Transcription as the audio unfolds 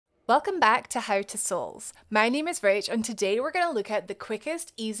Welcome back to How to Souls. My name is Rach and today we're going to look at the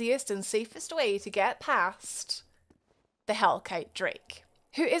quickest, easiest and safest way to get past the hellkite drake,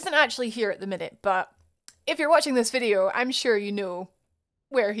 who isn't actually here at the minute, but if you're watching this video, I'm sure you know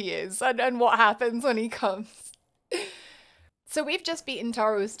where he is and what happens when he comes. So we've just beaten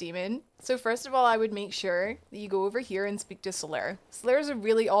Taro's demon. So first of all, I would make sure that you go over here and speak to Solaire. Solaire is a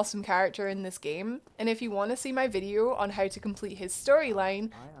really awesome character in this game, and if you want to see my video on how to complete his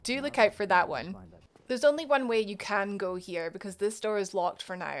storyline, do look out for that one. There's only one way you can go here because this door is locked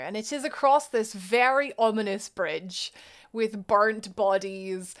for now, and it is across this very ominous bridge with burnt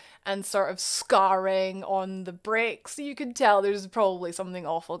bodies and sort of scarring on the bricks. So you can tell there's probably something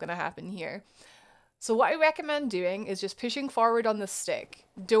awful going to happen here. So what I recommend doing is just pushing forward on the stick.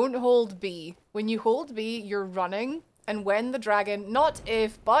 Don't hold B. When you hold B, you're running, and when the dragon, not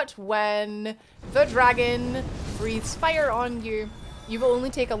if, but when the dragon breathes fire on you, you will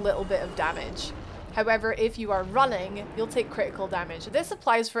only take a little bit of damage. However, if you are running, you'll take critical damage. This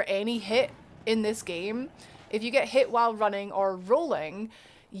applies for any hit in this game. If you get hit while running or rolling,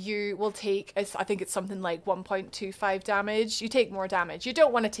 you will take, I think it's something like 1.25 damage. You take more damage. You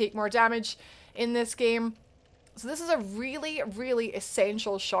don't want to take more damage in this game. So this is a really, really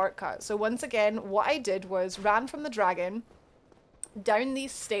essential shortcut. So once again, what I did was ran from the dragon, down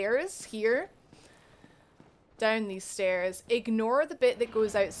these stairs here, down these stairs, ignore the bit that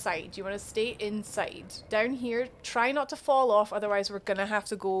goes outside. You want to stay inside. Down here, try not to fall off, otherwise we're gonna have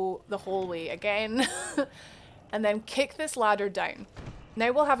to go the whole way again. And then kick this ladder down.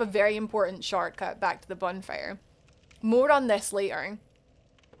 Now we'll have a very important shortcut back to the bonfire. More on this later.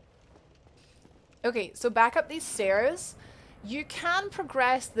 Okay, so back up these stairs. You can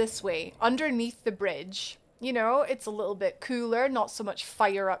progress this way, underneath the bridge. You know, it's a little bit cooler, not so much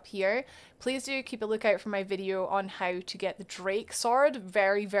fire up here. Please do keep a lookout for my video on how to get the Drake sword.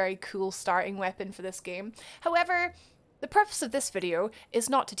 Very, very cool starting weapon for this game. However, the purpose of this video is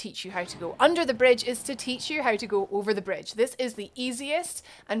not to teach you how to go under the bridge, it's to teach you how to go over the bridge. This is the easiest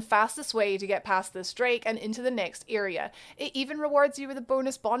and fastest way to get past this Drake and into the next area. It even rewards you with a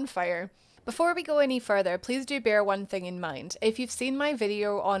bonus bonfire. Before we go any further, please do bear one thing in mind. If you've seen my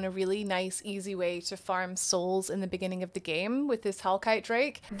video on a really nice, easy way to farm souls in the beginning of the game with this hellkite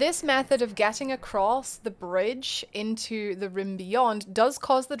drake, this method of getting across the bridge into the room beyond does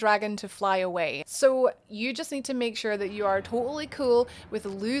cause the dragon to fly away. So you just need to make sure that you are totally cool with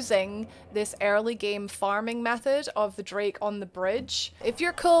losing this early game farming method of the drake on the bridge. If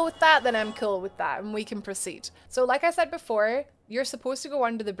you're cool with that, then I'm cool with that and we can proceed. So like I said before, you're supposed to go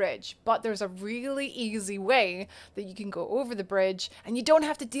under the bridge, but there's a really easy way that you can go over the bridge and you don't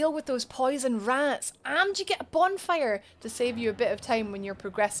have to deal with those poison rats, and you get a bonfire to save you a bit of time when you're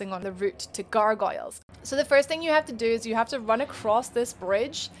progressing on the route to gargoyles. So the first thing you have to do is you have to run across this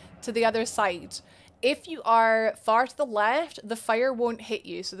bridge to the other side. If you are far to the left, the fire won't hit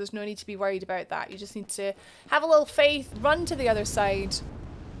you, so there's no need to be worried about that. You just need to have a little faith, run to the other side,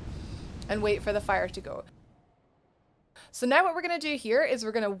 and wait for the fire to go. So now what we're going to do here is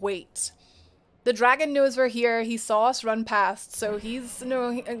we're going to wait. The dragon knows we're here. He saw us run past, so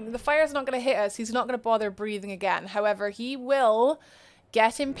the fire's not going to hit us. He's not going to bother breathing again. However, he will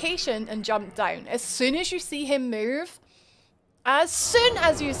get impatient and jump down. As soon as you see him move,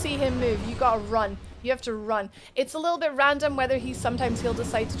 you got to run. You have to run. It's a little bit random whether sometimes he'll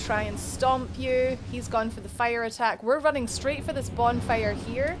decide to try and stomp you. He's gone for the fire attack. We're running straight for this bonfire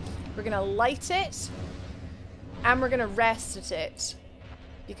here. We're going to light it. And we're going to rest at it,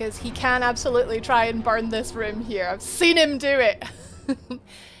 because he can absolutely try and burn this room here. I've seen him do it.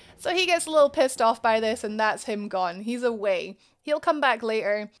 So he gets a little pissed off by this, and that's him gone. He's away. He'll come back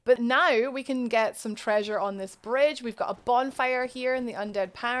later. But now we can get some treasure on this bridge. We've got a bonfire here in the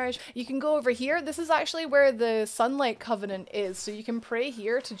Undead Parish. You can go over here. This is actually where the Sunlight Covenant is. So you can pray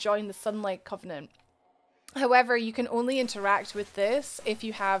here to join the Sunlight Covenant. However, you can only interact with this if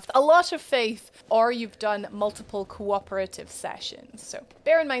you have a lot of faith or you've done multiple cooperative sessions. So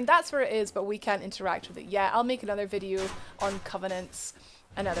bear in mind that's where it is, but we can't interact with it yet. I'll make another video on covenants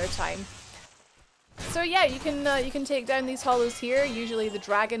another time. So yeah, you can take down these hollows here. Usually the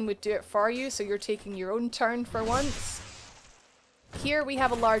dragon would do it for you, so you're taking your own turn for once. Here we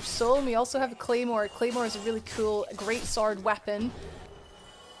have a large soul, and we also have a claymore. Claymore is a really cool greatsword weapon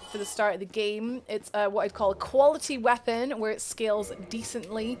for the start of the game. It's what I'd call a quality weapon, where it scales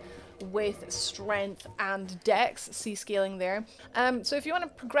decently with strength and dex. See scaling there. So if you want to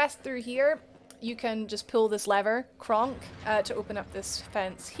progress through here, you can just pull this lever, Kronk, to open up this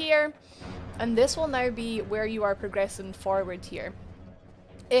fence here. And this will now be where you are progressing forward here.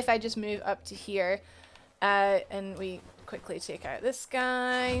 If I just move up to here, and we quickly take out this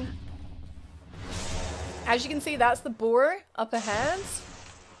guy. As you can see, that's the boar up ahead.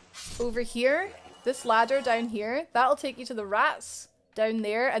 Over here, this ladder down here, that'll take you to the rats down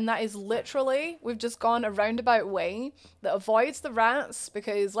there, and that is literally, we've just gone a roundabout way that avoids the rats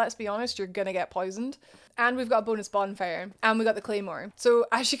because, let's be honest, you're gonna get poisoned. And we've got a bonus bonfire, and we got the claymore. So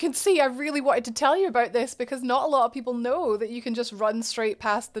as you can see, I really wanted to tell you about this because not a lot of people know that you can just run straight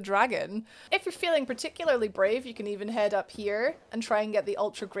past the dragon. If you're feeling particularly brave, you can even head up here and try and get the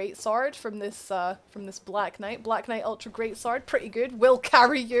ultra great sword from this Black Knight. Black Knight ultra great sword, pretty good, will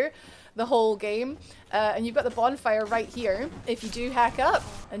carry you the whole game. And you've got the bonfire right here. If you do hack up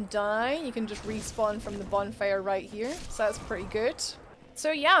and die, you can just respawn from the bonfire right here. So that's pretty good.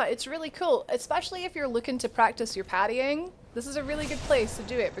 So yeah, it's really cool, especially if you're looking to practice your parrying. This is a really good place to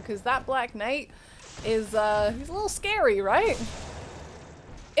do it because that Black Knight is, he's a little scary, right?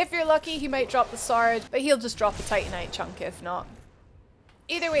 If you're lucky, he might drop the sword, but he'll just drop a Titanite chunk if not.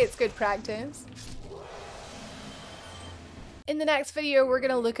 Either way, it's good practice. In the next video, we're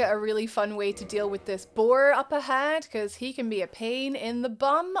going to look at a really fun way to deal with this boar up ahead, because he can be a pain in the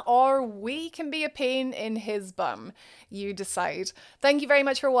bum, or we can be a pain in his bum. You decide. Thank you very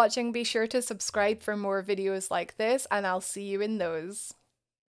much for watching. Be sure to subscribe for more videos like this, and I'll see you in those.